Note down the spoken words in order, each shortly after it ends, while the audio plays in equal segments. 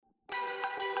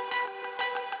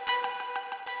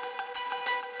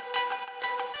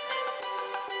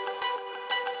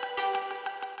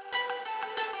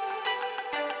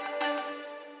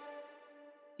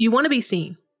You want to be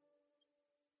seen.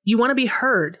 You want to be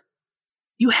heard.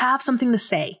 You have something to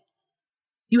say.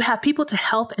 You have people to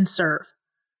help and serve.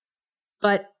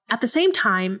 But at the same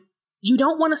time, you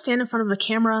don't want to stand in front of a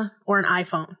camera or an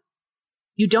iPhone.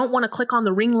 You don't want to click on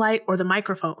the ring light or the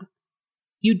microphone.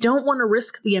 You don't want to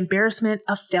risk the embarrassment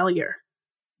of failure.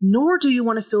 Nor do you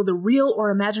want to feel the real or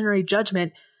imaginary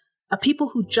judgment of people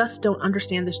who just don't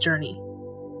understand this journey.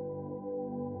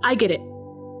 I get it.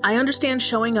 I understand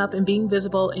showing up and being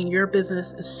visible in your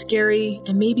business is scary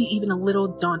and maybe even a little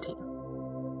daunting.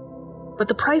 But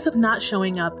the price of not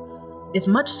showing up is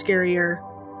much scarier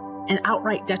and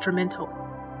outright detrimental.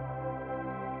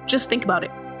 Just think about it.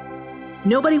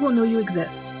 Nobody will know you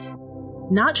exist.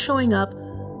 Not showing up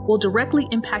will directly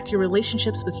impact your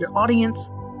relationships with your audience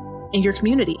and your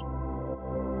community.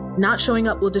 Not showing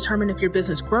up will determine if your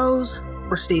business grows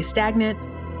or stays stagnant,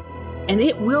 and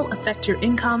it will affect your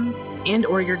income and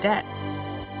or your debt.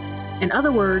 In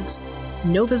other words,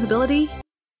 no visibility,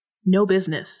 no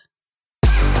business.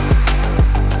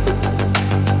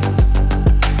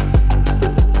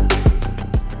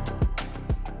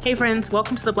 Hey friends,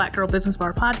 welcome to the Black Girl Business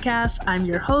Bar podcast. I'm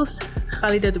your host,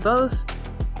 Khalida Dubose,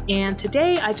 and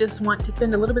today I just want to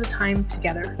spend a little bit of time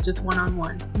together, just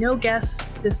one-on-one. No guests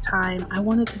this time. I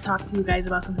wanted to talk to you guys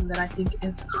about something that I think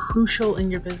is crucial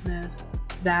in your business,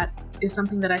 that is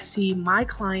something that I see my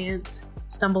clients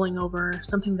stumbling over,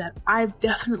 something that I've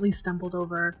definitely stumbled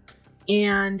over,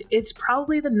 and it's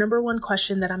probably the number one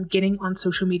question that I'm getting on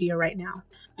social media right now.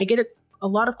 I get a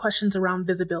lot of questions around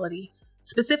visibility.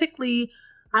 Specifically,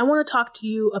 I want to talk to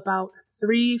you about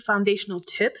 3 foundational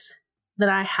tips that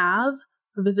I have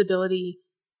for visibility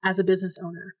as a business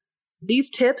owner.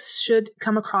 These tips should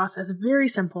come across as very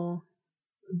simple,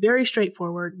 very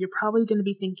straightforward. You're probably going to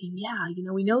be thinking, yeah,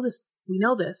 we know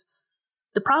this.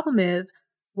 The problem is,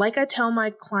 like I tell my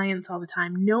clients all the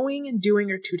time, knowing and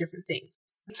doing are 2 different things.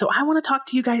 So I want to talk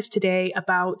to you guys today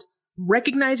about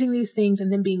recognizing these things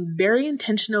and then being very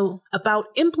intentional about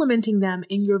implementing them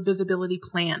in your visibility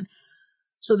plan,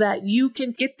 so that you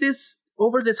can get this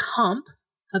over this hump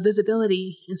of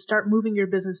visibility and start moving your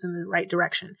business in the right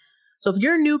direction. So if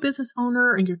you're a new business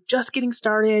owner and you're just getting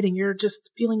started and you're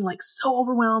just feeling like so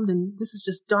overwhelmed and this is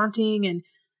just daunting and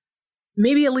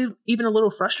maybe even a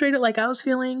little frustrated like I was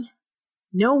feeling,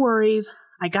 no worries.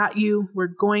 I got you. We're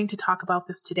going to talk about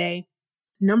this today.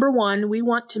 Number 1, we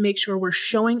want to make sure we're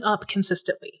showing up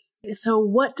consistently. So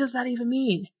what does that even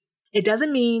mean? It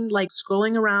doesn't mean like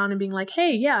scrolling around and being like,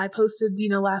 hey, yeah, I posted,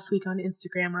 last week on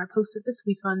Instagram, or I posted this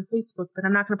week on Facebook, but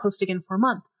I'm not going to post again for a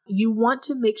month. You want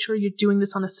to make sure you're doing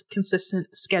this on a consistent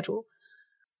schedule.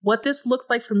 What this looked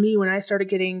like for me when I started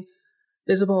getting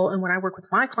visible and when I work with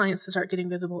my clients to start getting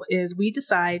visible is we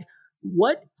decide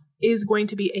what is going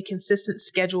to be a consistent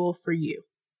schedule for you.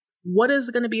 What is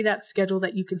going to be that schedule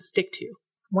that you can stick to?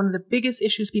 One of the biggest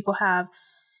issues people have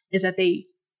is that they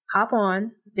hop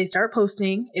on, they start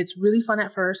posting, it's really fun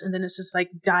at first, and then it's just like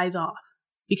dies off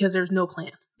because there's no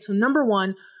plan. So number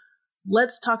 1,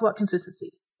 let's talk about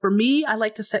consistency. For me, I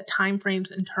like to set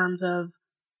timeframes in terms of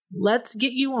let's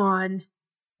get you on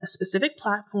a specific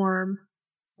platform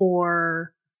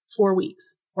for 4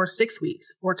 weeks or 6 weeks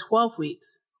or 12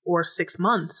 weeks or 6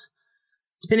 months,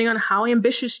 depending on how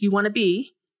ambitious you want to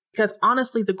be. Because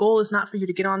honestly, the goal is not for you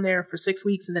to get on there for 6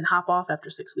 weeks and then hop off after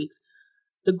 6 weeks.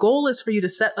 The goal is for you to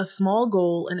set a small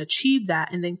goal and achieve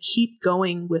that and then keep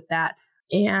going with that.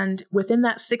 And within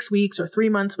that 6 weeks or 3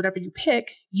 months, whatever you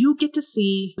pick, you get to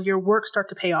see your work start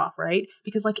to pay off, right?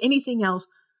 Because like anything else,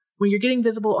 when you're getting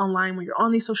visible online, when you're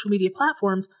on these social media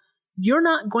platforms, you're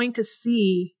not going to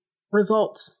see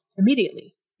results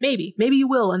immediately. Maybe you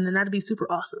will, and then that'd be super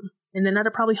awesome. And then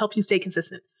that'll probably help you stay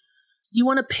consistent. You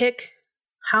want to pick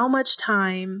how much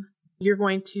time you're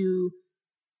going to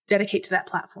dedicate to that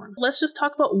platform. Let's just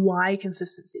talk about why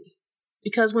consistency.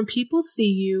 Because when people see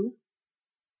you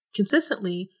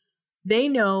consistently, they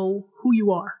know who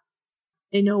you are.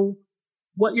 They know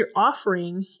what you're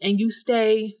offering, and you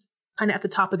stay kind of at the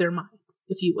top of their mind,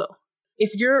 if you will.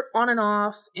 If you're on and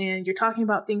off and you're talking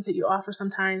about things that you offer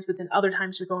sometimes, but then other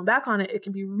times you're going back on it, it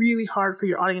can be really hard for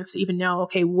your audience to even know,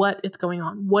 okay, what is going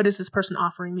on? What is this person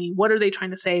offering me? What are they trying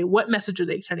to say? What message are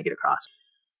they trying to get across?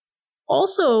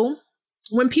 Also,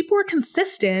 when people are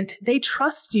consistent, they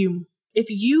trust you. If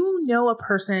you know a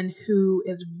person who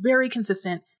is very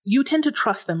consistent, you tend to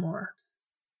trust them more.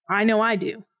 I know I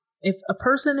do. If a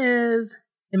person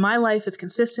in my life is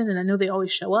consistent and I know they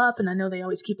always show up and I know they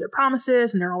always keep their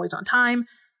promises and they're always on time,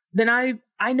 then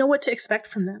I know what to expect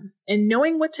from them. And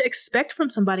knowing what to expect from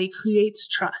somebody creates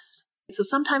trust. So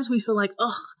sometimes we feel like,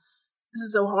 ugh, this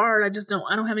is so hard. I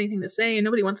don't have anything to say and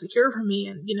nobody wants to hear from me.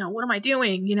 And, what am I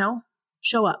doing?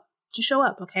 show up. Just show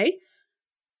up, okay?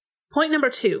 Point number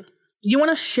 2, you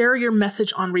want to share your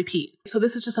message on repeat. So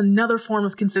this is just another form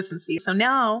of consistency. So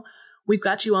now we've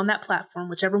got you on that platform,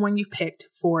 whichever one you've picked,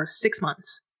 for 6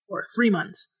 months or 3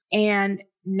 months. And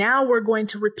now we're going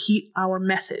to repeat our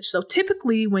message. So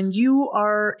typically when you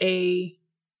are a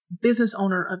business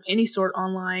owner of any sort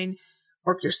online,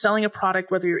 or if you're selling a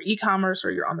product, whether you're e-commerce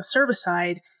or you're on the service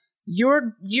side, you're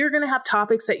going to have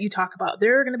topics that you talk about.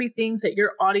 There are going to be things that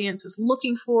your audience is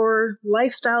looking for,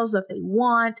 lifestyles that they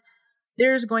want.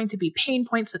 There's going to be pain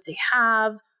points that they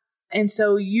have. And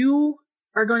so you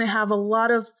are going to have a lot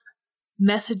of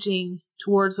messaging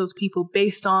towards those people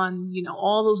based on,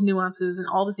 all those nuances and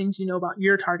all the things you know about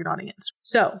your target audience.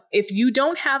 So if you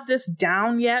don't have this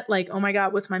down yet, like, oh my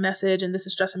God, what's my message? And this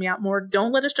is stressing me out more.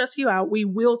 Don't let it stress you out. We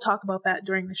will talk about that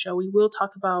during the show. We will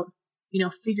talk about,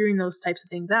 figuring those types of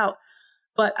things out.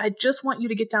 But I just want you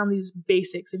to get down these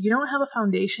basics. If you don't have a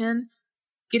foundation,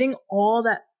 getting all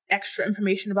that extra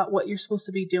information about what you're supposed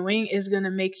to be doing is going to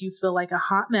make you feel like a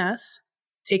hot mess.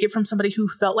 Take it from somebody who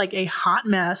felt like a hot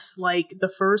mess, like the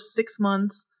first 6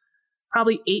 months,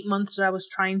 probably 8 months that I was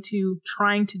trying to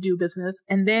do business.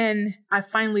 And then I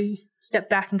finally stepped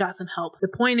back and got some help. The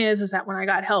point is that when I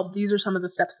got help, these are some of the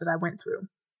steps that I went through.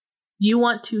 You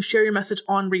want to share your message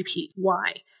on repeat.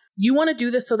 Why? You want to do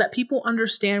this so that people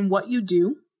understand what you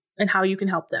do and how you can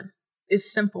help them.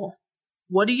 It's simple.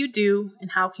 What do you do and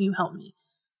how can you help me?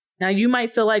 Now you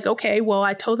might feel like, okay, well,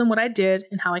 I told them what I did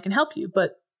and how I can help you,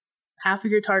 but half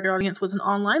of your target audience wasn't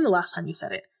online the last time you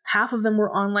said it. Half of them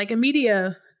were on like a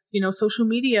media, social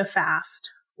media fast,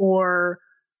 or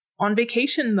on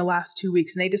vacation the last 2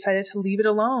 weeks and they decided to leave it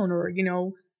alone, or,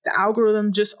 the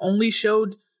algorithm just only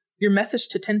showed your message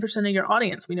to 10% of your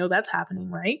audience. We know that's happening,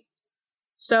 right?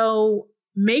 So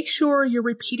make sure you're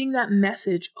repeating that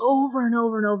message over and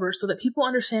over and over so that people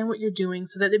understand what you're doing,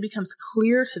 so that it becomes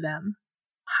clear to them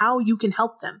how you can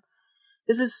help them.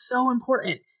 This is so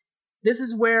important. This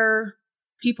is where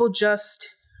people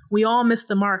we all miss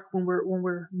the mark when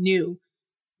we're new,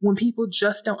 when people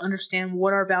just don't understand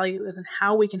what our value is and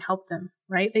how we can help them,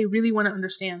 right? They really want to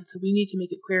understand. So we need to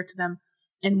make it clear to them.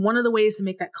 And one of the ways to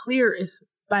make that clear is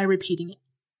by repeating it.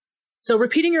 So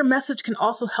repeating your message can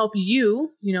also help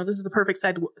you, this is the perfect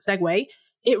segue.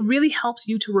 It really helps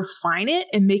you to refine it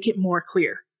and make it more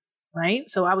clear, right?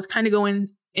 So I was kind of going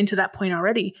into that point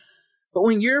already. But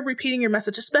when you're repeating your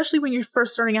message, especially when you're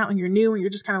first starting out and you're new and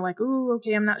you're just kind of like, oh,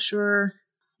 okay, I'm not sure.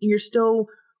 And you're still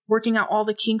working out all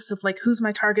the kinks of like, who's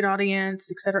my target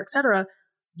audience, et cetera,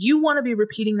 you want to be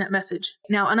repeating that message.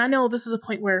 Now, and I know this is a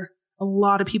point where a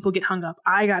lot of people get hung up.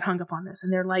 I got hung up on this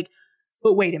and they're like,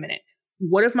 but wait a minute.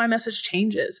 What if my message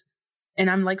changes? And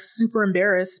I'm like super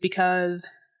embarrassed because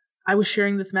I was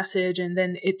sharing this message and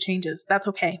then it changes. That's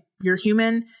okay. You're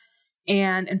human.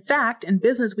 And in fact, in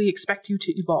business, we expect you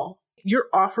to evolve. Your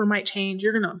offer might change.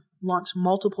 You're going to launch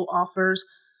multiple offers.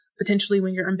 Potentially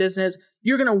when you're in business,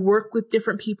 you're going to work with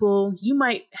different people. You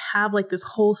might have like this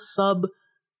whole sub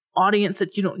audience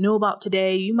that you don't know about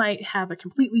today. You might have a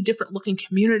completely different looking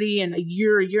community in a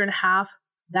year and a half.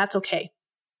 That's okay.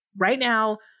 Right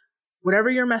now,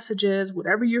 whatever your message is,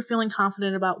 whatever you're feeling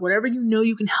confident about, whatever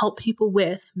you can help people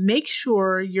with, make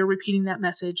sure you're repeating that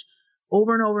message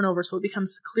over and over and over so it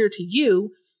becomes clear to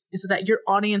you and so that your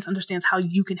audience understands how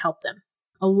you can help them.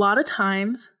 A lot of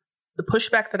times, the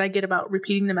pushback that I get about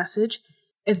repeating the message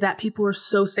is that people are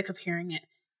so sick of hearing it.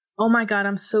 Oh my God,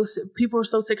 people are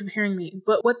so sick of hearing me.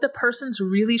 But what the person's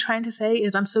really trying to say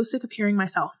is, I'm so sick of hearing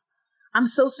myself. I'm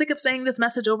so sick of saying this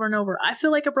message over and over. I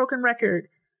feel like a broken record.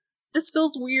 This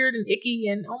feels weird and icky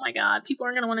and oh my God, people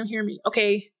aren't going to want to hear me.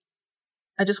 Okay,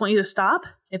 I just want you to stop.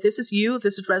 If this is you, if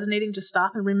this is resonating, just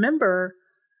stop and remember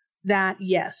that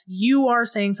yes, you are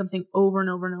saying something over and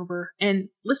over and over. And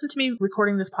listen to me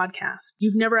recording this podcast.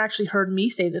 You've never actually heard me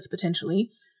say this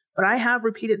potentially, but I have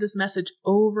repeated this message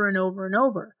over and over and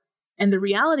over. And the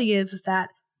reality is that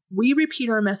we repeat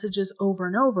our messages over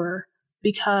and over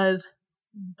because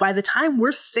by the time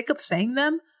we're sick of saying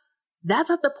them,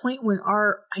 that's at the point when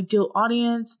our ideal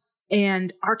audience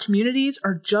and our communities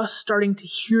are just starting to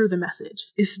hear the message.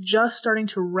 It's just starting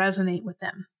to resonate with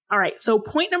them. All right. So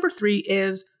point number 3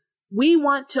 is we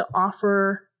want to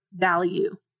offer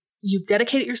value. You've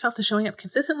dedicated yourself to showing up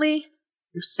consistently.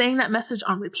 You're saying that message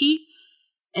on repeat.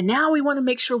 And now we want to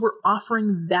make sure we're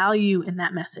offering value in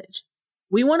that message.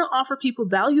 We want to offer people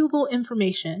valuable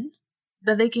information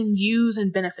that they can use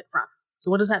and benefit from. So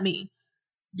what does that mean?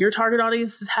 Your target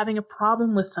audience is having a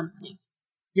problem with something.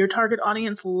 Your target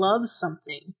audience loves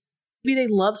something. Maybe they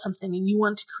love something and you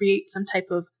want to create some type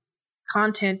of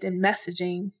content and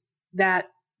messaging that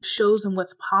shows them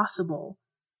what's possible.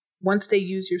 once they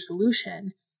use your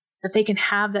solution, that they can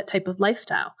have that type of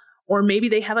lifestyle. Or maybe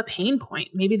they have a pain point.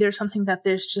 Maybe there's something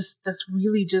that's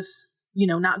really just,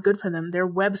 not good for them. Their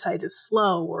website is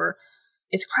slow, or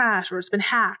it's crashed, or it's been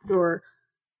hacked, or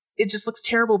it just looks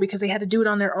terrible because they had to do it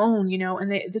on their own,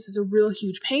 and this is a real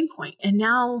huge pain point. And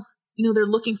now, they're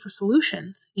looking for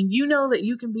solutions, and that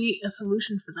you can be a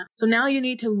solution for them. So now you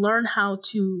need to learn how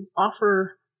to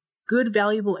offer good,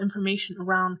 valuable information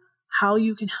around how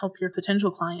you can help your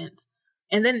potential clients.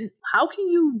 And then how can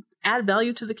you add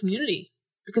value to the community?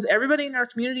 Because everybody in our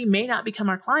community may not become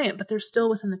our client, but they're still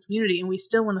within the community and we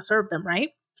still want to serve them, right?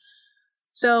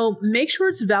 So make sure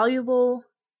it's valuable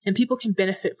and people can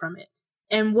benefit from it.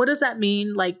 And what does that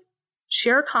mean? Like,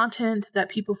 share content that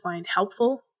people find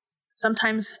helpful,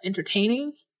 sometimes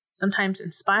entertaining, sometimes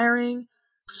inspiring,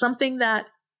 something that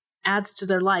adds to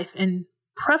their life. And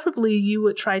preferably you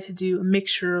would try to do a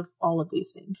mixture of all of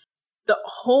these things. The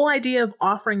whole idea of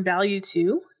offering value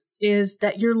too is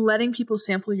that you're letting people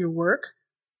sample your work,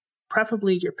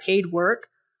 preferably your paid work.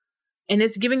 And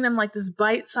it's giving them like this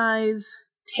bite-sized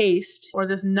taste or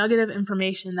this nugget of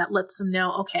information that lets them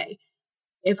know, okay,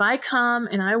 if I come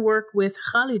and I work with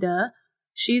Khalida,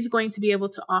 she's going to be able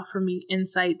to offer me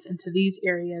insights into these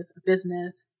areas of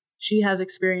business. She has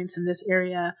experience in this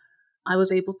area. I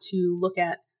was able to look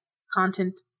at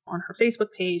content on her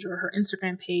Facebook page or her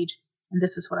Instagram page, and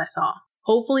this is what I saw.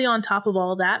 Hopefully on top of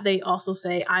all that, they also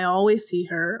say, I always see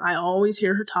her. I always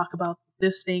hear her talk about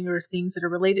this thing or things that are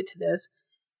related to this.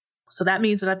 So that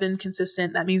means that I've been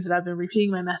consistent. That means that I've been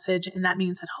repeating my message. And that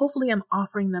means that hopefully I'm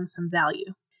offering them some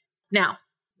value. Now,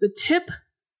 the tip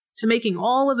to making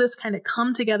all of this kind of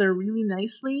come together really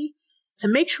nicely, to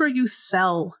make sure you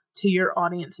sell to your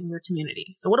audience in your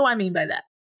community. So what do I mean by that?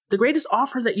 The greatest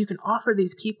offer that you can offer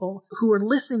these people who are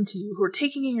listening to you, who are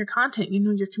taking in your content,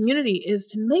 your community, is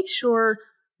to make sure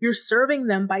you're serving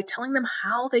them by telling them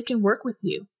how they can work with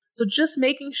you. So just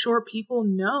making sure people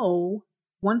know,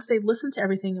 once they've listened to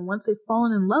everything and once they've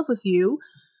fallen in love with you,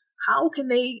 how can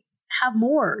they have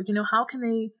more? How can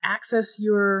they access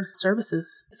your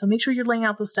services? So make sure you're laying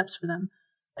out those steps for them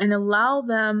and allow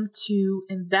them to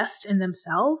invest in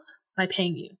themselves by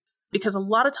paying you. Because a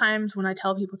lot of times when I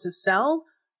tell people to sell,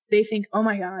 they think, oh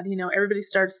my God, everybody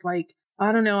starts like,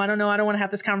 I don't know. I don't want to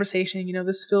have this conversation.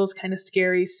 This feels kind of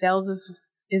scary. Sales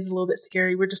is a little bit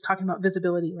scary. We're just talking about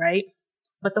visibility, right?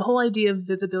 But the whole idea of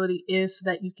visibility is so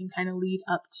that you can kind of lead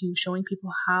up to showing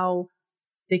people how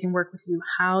they can work with you,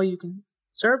 how you can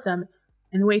serve them.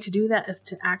 And the way to do that is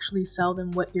to actually sell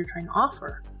them what you're trying to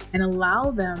offer and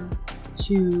allow them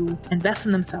to invest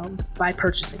in themselves by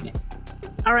purchasing it.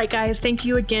 All right, guys, thank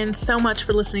you again so much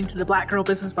for listening to the Black Girl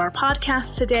Business Bar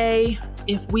podcast today.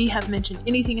 If we have mentioned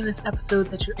anything in this episode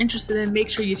that you're interested in, make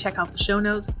sure you check out the show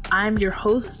notes. I'm your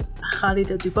host,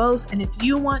 Khalida Dubose, and if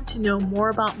you want to know more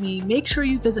about me, make sure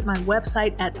you visit my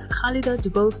website at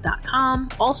khalidadubose.com.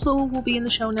 Also will be in the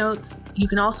show notes. You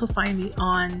can also find me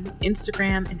on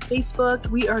Instagram and Facebook.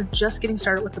 We are just getting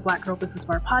started with the Black Girl Business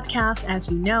Bar podcast, as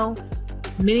you know.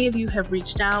 Many of you have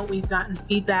reached out, we've gotten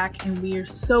feedback, and we are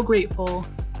so grateful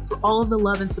for all of the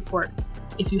love and support.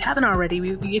 If you haven't already,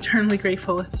 we would be eternally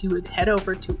grateful if you would head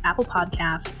over to Apple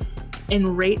Podcasts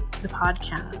and rate the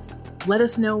podcast. Let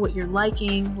us know what you're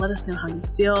liking. Let us know how you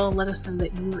feel. Let us know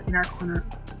that you are in our corner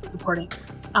supporting.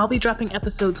 I'll be dropping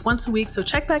episodes once a week, so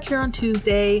check back here on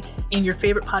Tuesday in your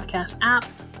favorite podcast app,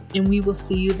 and we will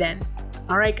see you then.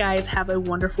 All right, guys, have a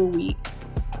wonderful week.